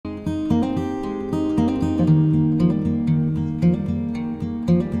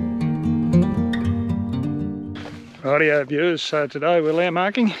Rightio viewers, so today we're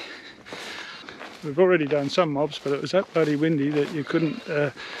landmarking. We've already done some mobs, but it was that bloody windy that you couldn't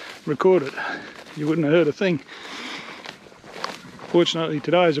record it. You wouldn't have heard a thing. Fortunately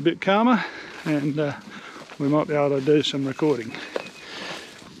today is a bit calmer and we might be able to do some recording.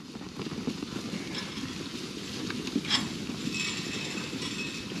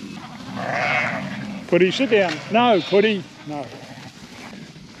 Putty, sit down. No, Putty, no.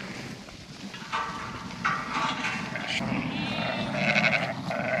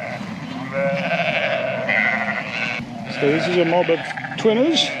 So this is a mob of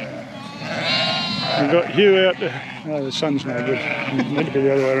twinners. We've got Hugh out there. Oh, the sun's no good. It's meant to be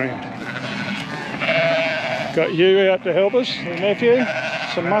the other way around. Got Hugh out to help us, the nephew.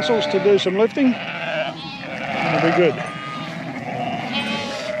 Some muscles to do some lifting. It'll be good.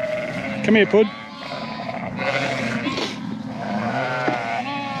 Come here, Pud.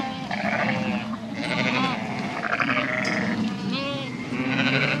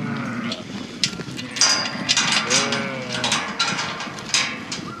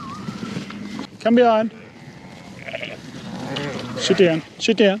 Come behind. Sit down,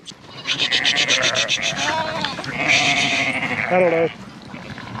 sit down. That'll do.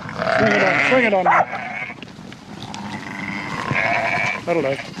 Swing it on. That'll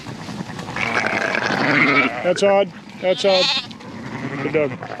do. Outside. Good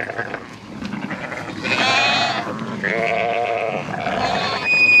dog.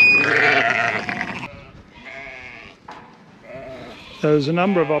 There's a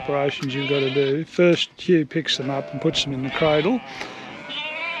number of operations you've got to do. First, Hugh picks them up and puts them in the cradle.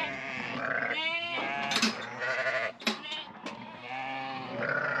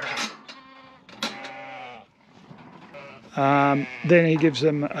 Then he gives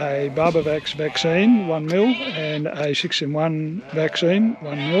them a Barbavax vaccine, 1 mil, and a 6-in-1 vaccine,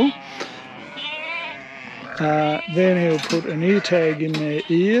 1 mil. Then he'll put an ear tag in their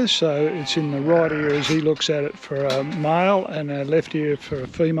ear, so it's in the right ear as he looks at it for a male and a left ear for a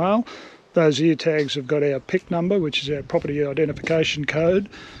female. Those ear tags have got our PIC number, which is our property identification code,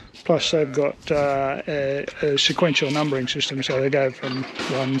 plus they've got a sequential numbering system, so they go from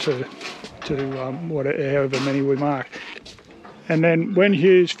 1 to whatever, however many we mark. And then when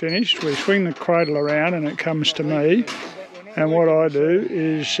Hugh's finished, we swing the cradle around and it comes to me, and what I do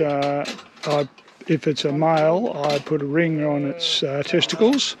is if it's a male, I put a ring on its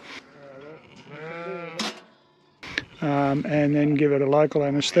testicles and then give it a local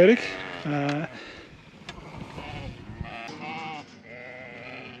anaesthetic.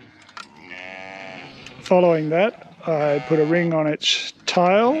 Following that, I put a ring on its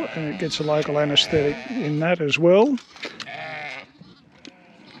tail and it gets a local anaesthetic in that as well.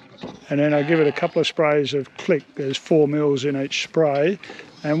 And then I give it a couple of sprays of click. There's 4 mils in each spray.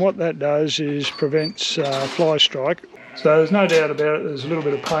 And what that does is prevents fly strike. So there's no doubt about it, there's a little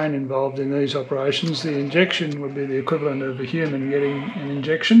bit of pain involved in these operations. The injection would be the equivalent of a human getting an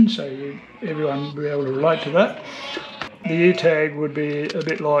injection, so everyone would be able to relate to that. The ear tag would be a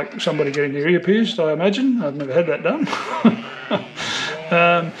bit like somebody getting their ear pierced, I imagine. I've never had that done.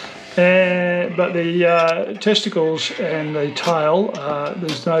 But the testicles and the tail,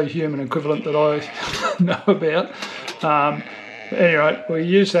 there's no human equivalent that I know about. Anyway, we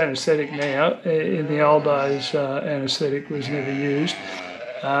use anaesthetic now. In the old days, anaesthetic was never used.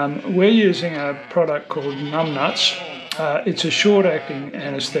 We're using a product called Numbnuts. It's a short-acting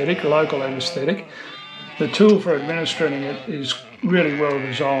anaesthetic, local anaesthetic. The tool for administering it is really well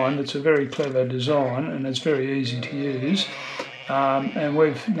designed. It's a very clever design and it's very easy to use. And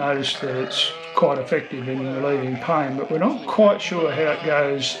we've noticed that it's quite effective in relieving pain, but we're not quite sure how it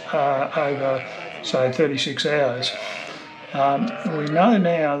goes over, say, 36 hours. We know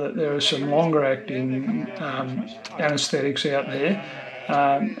now that there are some longer acting anaesthetics out there,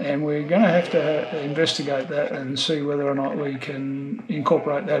 and we're going to have to investigate that and see whether or not we can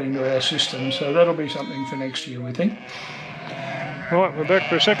incorporate that into our system. So that'll be something for next year, we think. Right, we're back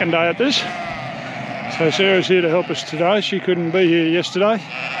for a second day at this. So Sarah's here to help us today. She couldn't be here yesterday.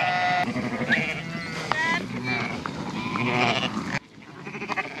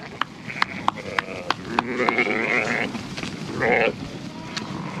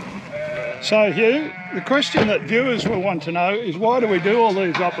 So Hugh, the question that viewers will want to know is why do we do all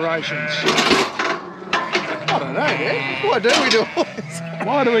these operations? I don't know, man. Why do we do all this?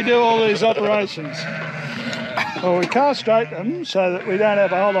 Why do we do all these operations? Well, we castrate them so that we don't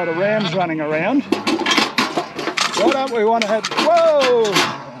have a whole lot of rams running around. Why don't we want to have... Whoa!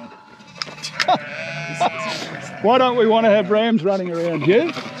 Why don't we want to have rams running around,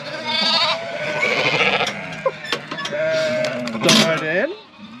 Hugh? Don't know, Dan.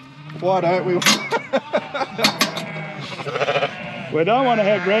 Why don't we? We don't want to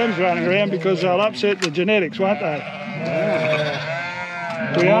have rams running around because they'll upset the genetics, won't they?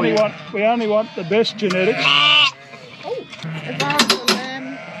 Yeah. We only want the best genetics. Oh, if I was a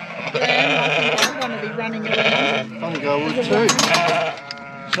lamb, I think I'd want to be running around. I think I would too.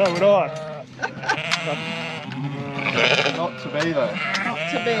 So would I. Not to be though. Not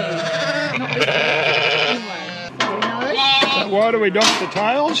to be. Not this anyway. So we know. So why do we dock the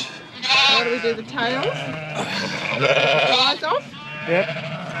tails? Why do we do the tails? Flies off? Yep.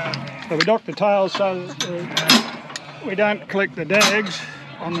 So we dock the tails so that we don't collect the dags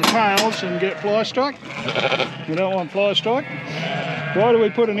on the tails and get fly strike. We don't want fly strike. Why do we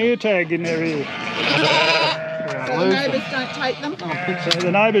put an ear tag in their ear? So the neighbours don't take them? So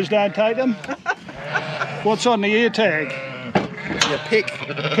the neighbours don't take them? What's on the ear tag? Your pick.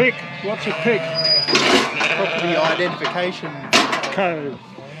 Pick. What's a pick? Property identification. Code.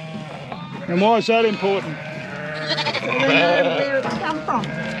 And why is that important? So we know where it's come from.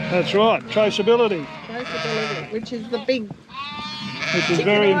 That's right, traceability. Traceability, which is the big Which is ticket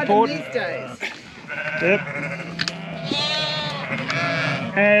very item important. these days. Yep.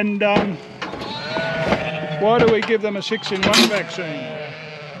 And why do we give them a 6-in-1 vaccine?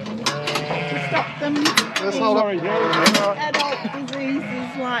 To stop them Sorry, adult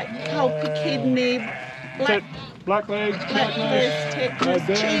diseases like healthy kidney, blackleg, tetanus,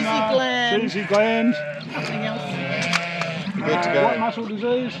 cheesy gland, cheesy gland. something else. You're good to go. What muscle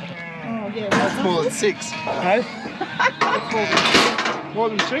disease? Oh yeah, That's more than 6. Hey? More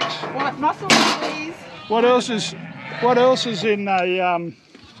than 6? white muscle disease, What else is in a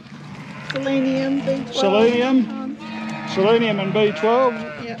selenium, B12. selenium and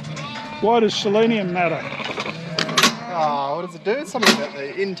B12? Yeah. Why does selenium matter? Oh, what does it do? It's something about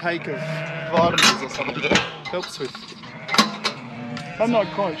the intake of vitamins or something that helps with. I'm not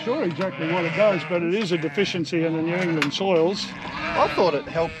quite sure exactly what it does, but it is a deficiency in the New England soils. I thought it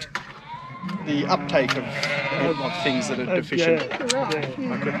helped the uptake of things that are deficient. Yeah. Right. I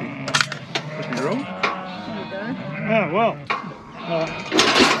could be wrong. There Oh, well.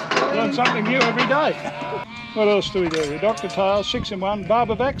 Learn something new every day. What else do we do? We dock the tail, 6-in-1,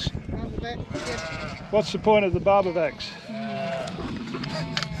 Barbavax. you go. What's the point of the Barbavax?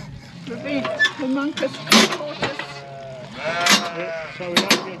 Prevent homunculus tortoise. Yeah, so we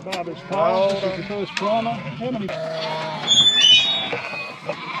don't get Barber's tail. This is the first primer. How many?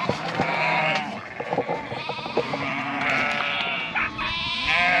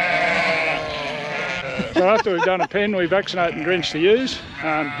 So after we've done a pen, we vaccinate and drench the ewes.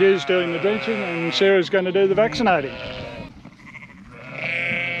 Hugh's doing the drenching and Sarah's going to do the vaccinating.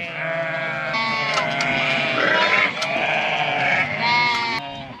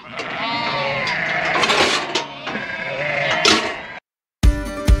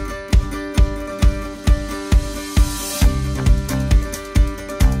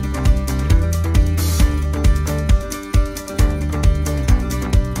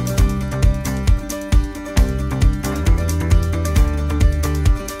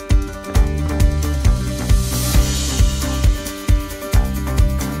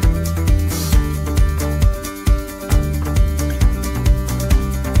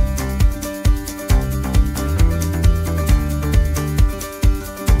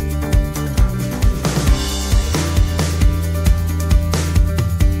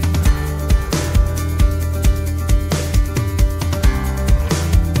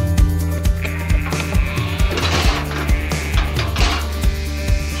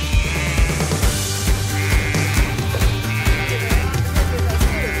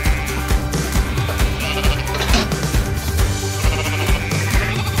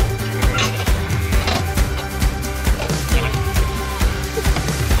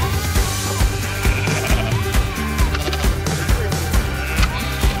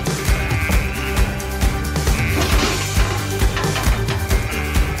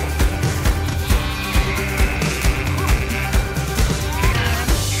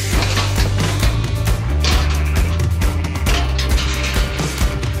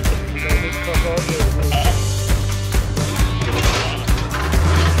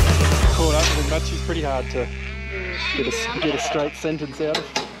 It's pretty hard to get a straight sentence out of.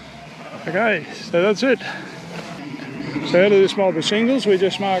 Okay, so that's it. So out of this mob of singles, we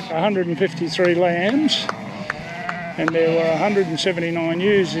just marked 153 lambs, and there were 179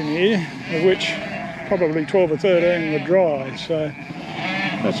 ewes in here, of which probably 12 or 13 were dry, so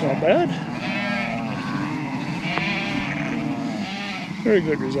that's not bad. Very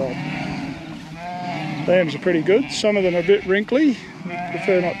good result. Lambs are pretty good. Some of them are a bit wrinkly.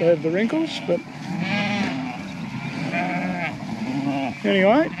 Prefer not to have the wrinkles, but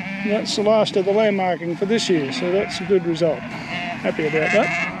anyway, that's the last of the landmarking for this year, so that's a good result. Happy about that.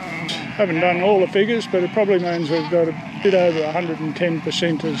 Haven't done all the figures, but it probably means we've got a bit over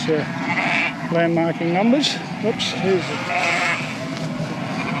 110% as landmarking numbers. Whoops, here's it.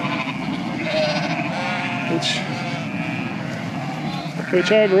 Which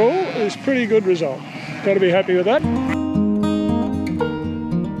overall is pretty good result. Got to be happy with that.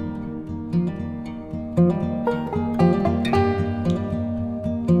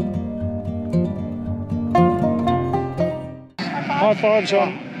 High fives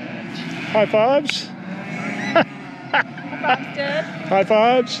on. High fives. High fives, Dad. High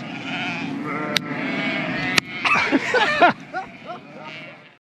fives.